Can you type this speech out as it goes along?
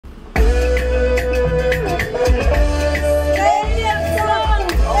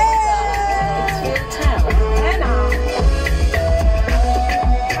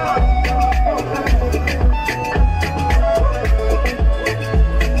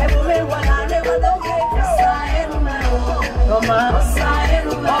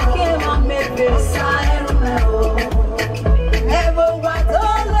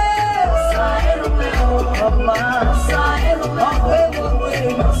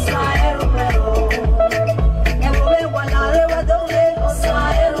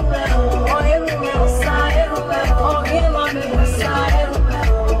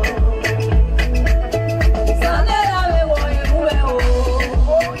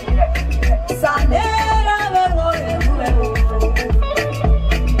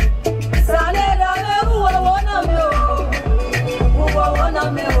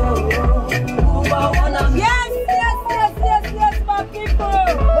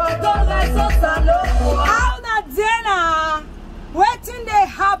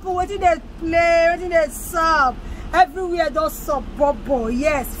Wetin they play, wetin they sub, everywhere those sub bobo.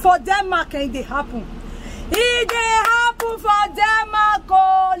 Yes, for Denmark it dey happen. It dey happen for Denmark,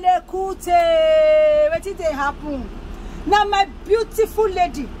 oh lekute. Wetin dey happen? Now my beautiful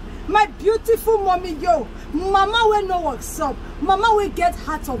lady, my beautiful mommy, yo, mama we know what's up, mama we get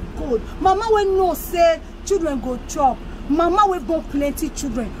heart of gold, mama we know say children go chop. Mama we born plenty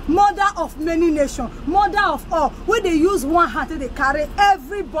children, mother of many nations, mother of all. Where they use one hand to they carry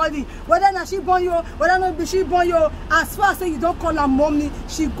everybody. Whether not she born you, whether not she born you, as far as you don't call her mommy,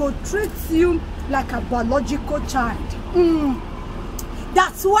 she go treat you like a biological child.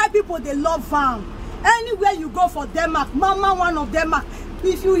 That's why people they love her. Anywhere you go for Denmark, mama one of Denmark.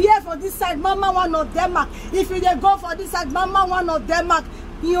 If you hear for this side, mama one of Denmark. If you they go for this side, mama one of Denmark.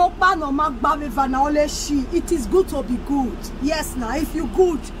 It is good to be good. Yes, now if you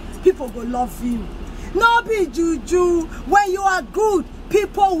good, people will love you. No be juju. When you are good,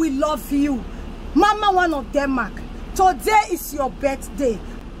 people will love you. Mama one of Denmark, today is your birthday.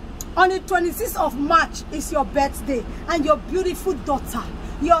 On the 26th of March is your birthday, and your beautiful daughter,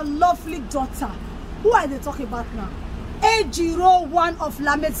 your lovely daughter. Who are they talking about now? Ejiro, one of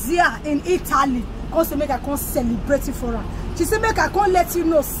Lamezia in Italy. Come to make I come celebrate it for her. She said, make I come let you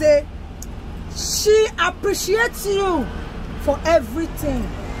know, say, she appreciates you for everything.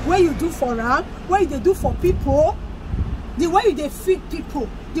 What you do for her, what you do for people, the way you feed people,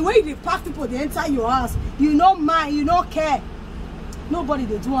 the way you pack people, they enter your house. You know mind, you don't care. Nobody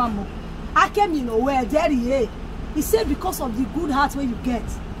they do ammo. I came in nowhere, there he is. He said because of the good heart where you get,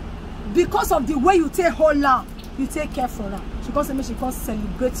 because of the way you take hold her, you take care for her. She comes to me, she comes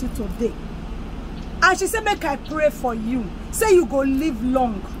celebrate you today. And she said, make I pray for you. Say you go live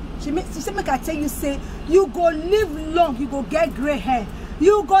long. She said, make I tell you, say, you go live long, you go get gray hair.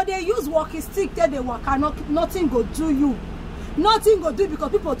 You go, they use walking stick, there they walk, and nothing go do you. Nothing go do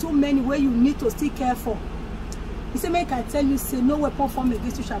because people too many where you need to still care for. He said, make I tell you, say, no weapon formed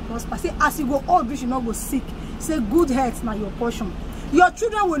against you shall prosper. Say, as you go old, you should not go sick. Say, good health now your portion. Your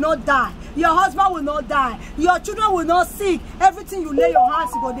children will not die. Your husband will not die. Your children will not sick. Everything you lay your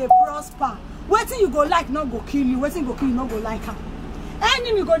hands, you go, they prosper. Waiting you go like not go kill you. Waiting go kill you, not go like her.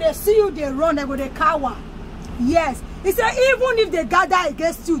 Enemy go they see you, they run, they go they cower. Yes. He said even if they gather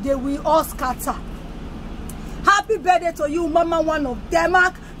against you, they will all scatter. Happy birthday to you, Mama one of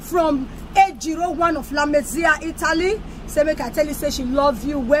Denmark, from Ejiro, one of Lamezia Italy. Say make I tell you, say she love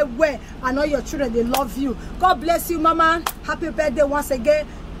you where and all your children they love you. God bless you, Mama. Happy birthday once again.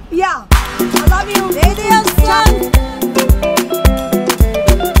 Yeah, I love you, lady and son.